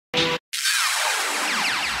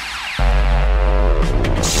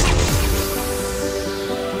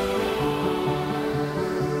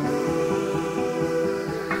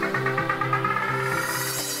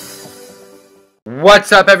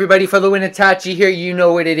What's up, everybody? Itachi here. You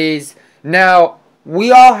know what it is. Now,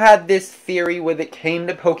 we all had this theory when it came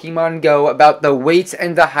to Pokemon Go about the weights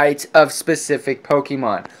and the heights of specific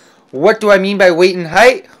Pokemon. What do I mean by weight and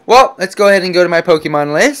height? Well, let's go ahead and go to my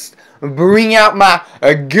Pokemon list. Bring out my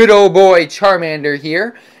good old boy Charmander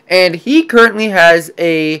here. And he currently has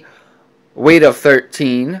a weight of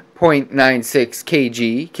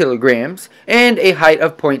 13.96 kilograms and a height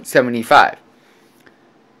of 0.75.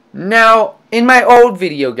 Now, in my old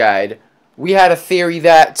video guide, we had a theory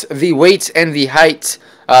that the weight and the height,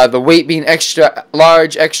 the weight being extra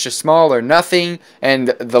large, extra small, or nothing, and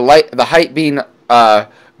the height being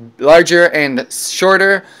larger and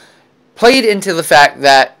shorter, played into the fact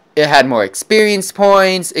that it had more experience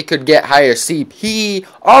points, it could get higher CP,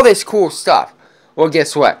 all this cool stuff. Well,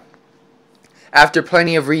 guess what? After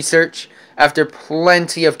plenty of research, after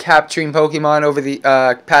plenty of capturing Pokemon over the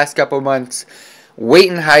past couple months,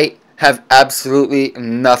 weight and height have absolutely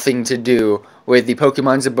nothing to do with the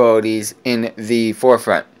Pokemon's abilities in the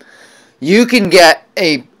forefront. You can get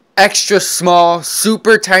a extra small,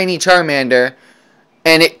 super tiny Charmander,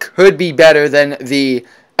 and it could be better than the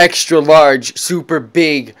extra large, super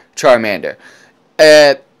big Charmander.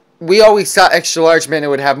 We always thought extra large meant it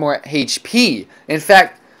would have more HP. In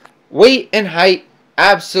fact, weight and height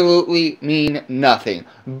absolutely mean nothing.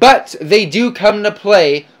 But they do come into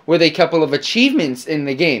play with a couple of achievements in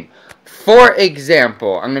the game. For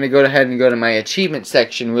example, I'm going to go ahead and go to my achievement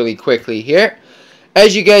section really quickly here.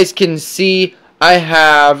 As you guys can see, I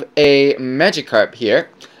have a Magikarp here,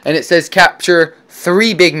 and it says capture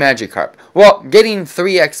 3 big Magikarp. Well, getting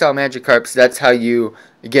 3 XL Magikarps, that's how you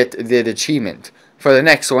get the achievement. For the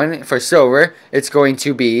next one, for silver, it's going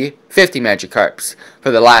to be 50 Magikarps.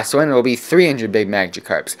 For the last one, it will be 300 big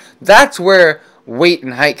Magikarps. That's where weight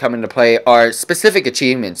and height come into play, are specific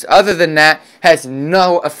achievements. Other than that, has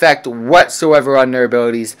no effect whatsoever on their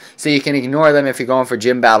abilities, so you can ignore them if you're going for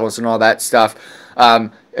gym battles and all that stuff.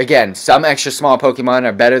 Again, some extra small Pokemon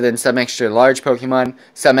are better than some extra large Pokemon.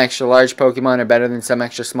 Some extra large Pokemon are better than some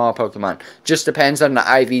extra small Pokemon. Just depends on the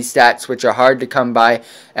IV stats, which are hard to come by.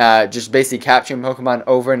 Just basically capturing Pokemon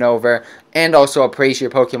over and over, and also appraise your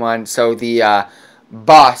Pokemon so the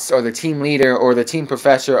boss or the team leader or the team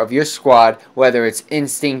professor of your squad, whether it's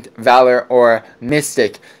Instinct, Valor, or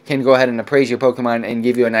Mystic, can go ahead and appraise your Pokemon and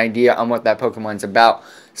give you an idea on what that Pokemon's about.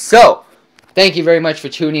 So, thank you very much for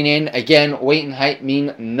tuning in. Again, weight and height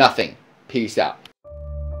mean nothing. Peace out.